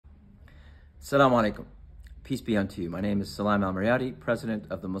Assalamu alaikum. Peace be unto you. My name is Salam Al-Mariyati, President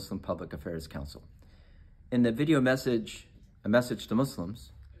of the Muslim Public Affairs Council. In the video message, A Message to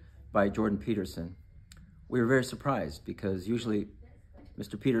Muslims by Jordan Peterson, we were very surprised because usually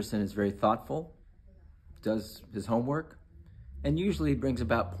Mr. Peterson is very thoughtful, does his homework, and usually brings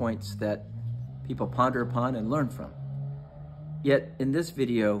about points that people ponder upon and learn from. Yet in this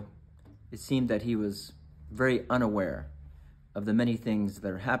video, it seemed that he was very unaware of the many things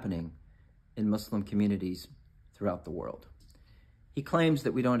that are happening in Muslim communities throughout the world. He claims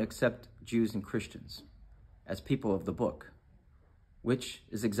that we don't accept Jews and Christians as people of the book, which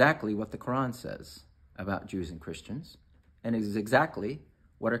is exactly what the Quran says about Jews and Christians, and is exactly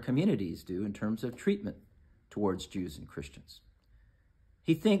what our communities do in terms of treatment towards Jews and Christians.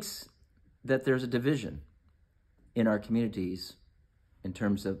 He thinks that there's a division in our communities in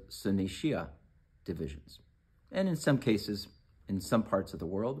terms of Sunni Shia divisions. And in some cases, in some parts of the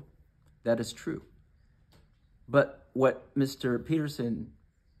world, that is true. But what Mr. Peterson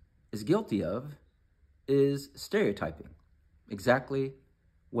is guilty of is stereotyping, exactly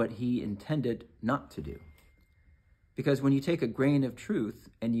what he intended not to do. Because when you take a grain of truth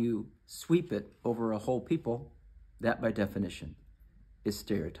and you sweep it over a whole people, that by definition is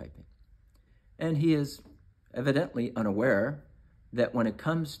stereotyping. And he is evidently unaware that when it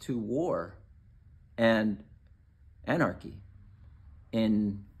comes to war and anarchy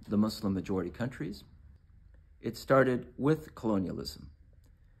in the Muslim majority countries, it started with colonialism.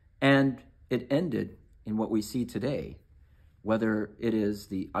 And it ended in what we see today, whether it is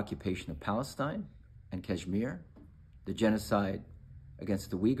the occupation of Palestine and Kashmir, the genocide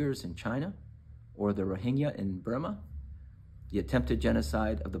against the Uyghurs in China, or the Rohingya in Burma, the attempted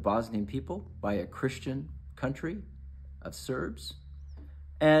genocide of the Bosnian people by a Christian country of Serbs.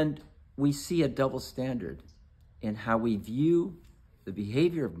 And we see a double standard in how we view the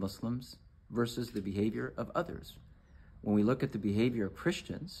behavior of Muslims versus the behavior of others. When we look at the behavior of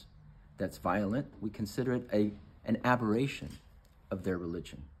Christians that's violent, we consider it an aberration of their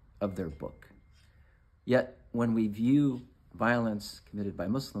religion, of their book. Yet when we view violence committed by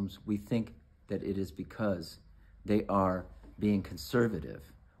Muslims, we think that it is because they are being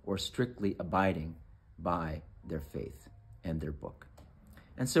conservative or strictly abiding by their faith and their book.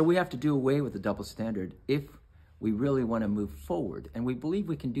 And so we have to do away with the double standard if we really want to move forward, and we believe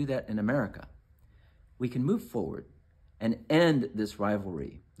we can do that in America. We can move forward and end this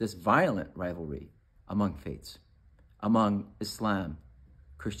rivalry, this violent rivalry among faiths, among Islam,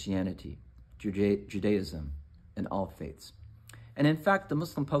 Christianity, Judaism, and all faiths. And in fact, the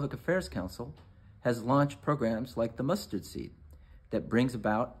Muslim Public Affairs Council has launched programs like the Mustard Seed that brings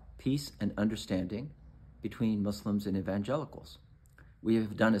about peace and understanding between Muslims and evangelicals. We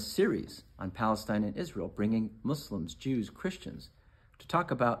have done a series on Palestine and Israel, bringing Muslims, Jews, Christians to talk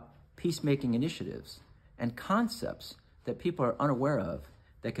about peacemaking initiatives and concepts that people are unaware of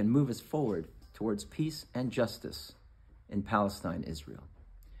that can move us forward towards peace and justice in Palestine, Israel.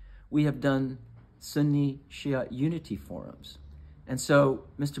 We have done Sunni Shia unity forums. And so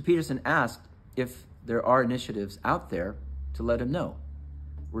Mr. Peterson asked if there are initiatives out there to let him know.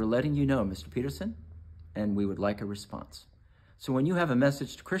 We're letting you know, Mr. Peterson, and we would like a response. So when you have a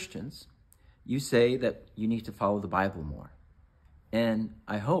message to Christians, you say that you need to follow the Bible more. And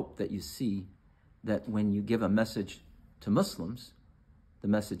I hope that you see that when you give a message to Muslims, the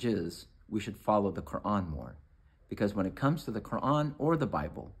message is we should follow the Quran more. Because when it comes to the Quran or the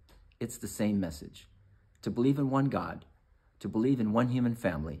Bible, it's the same message: to believe in one God, to believe in one human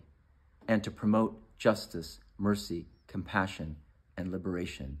family, and to promote justice, mercy, compassion, and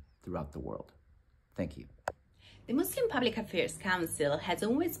liberation throughout the world. Thank you. The Muslim Public Affairs Council has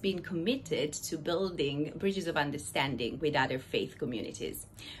always been committed to building bridges of understanding with other faith communities.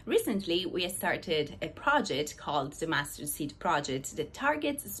 Recently, we have started a project called the Mustard Seed Project that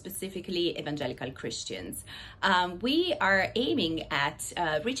targets specifically evangelical Christians. We are aiming at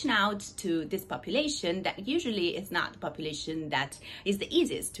reaching out to this population that usually is not the population that is the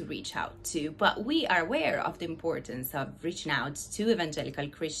easiest to reach out to, but we are aware of the importance of reaching out to evangelical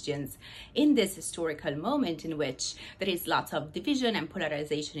Christians in this historical moment in which there is lots of division and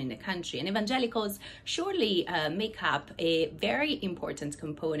polarization in the country. And evangelicals surely make up a very important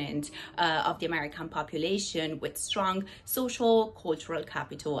component of the American population with strong social, cultural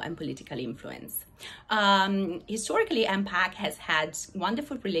capital and political influence. Historically, MPAC has had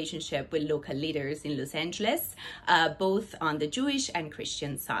wonderful relationship with local leaders in Los Angeles, both on the Jewish and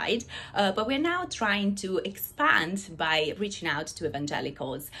Christian side, but we're now trying to expand by reaching out to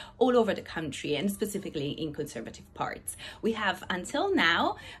evangelicals all over the country and specifically in conservative conservative parts. We have until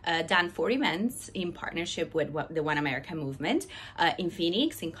now done 4 events in partnership with the One America movement in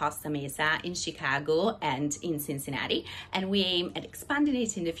Phoenix, in Costa Mesa, in Chicago, and in Cincinnati. And we aim at expanding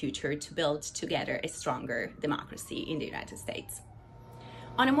it in the future to build together a stronger democracy in the United States.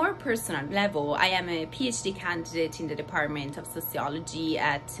 On a more personal level, I am a PhD candidate in the Department of Sociology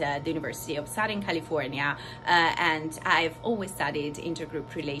at the University of Southern California, and I've always studied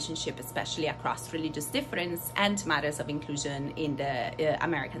intergroup relationship, especially across religious difference and matters of inclusion in the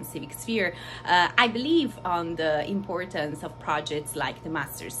American civic sphere. I believe on the importance of projects like the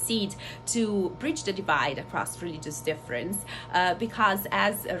Master's Seat to bridge the divide across religious difference, because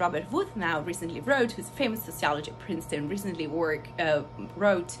as Robert Wood now recently wrote, who's a famous sociologist at Princeton, recently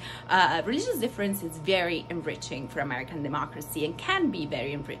wrote, religious difference is very enriching for American democracy and can be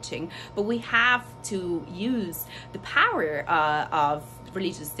very enriching, but we have to use the power of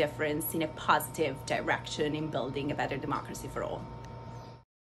religious difference in a positive direction in building a better democracy for all.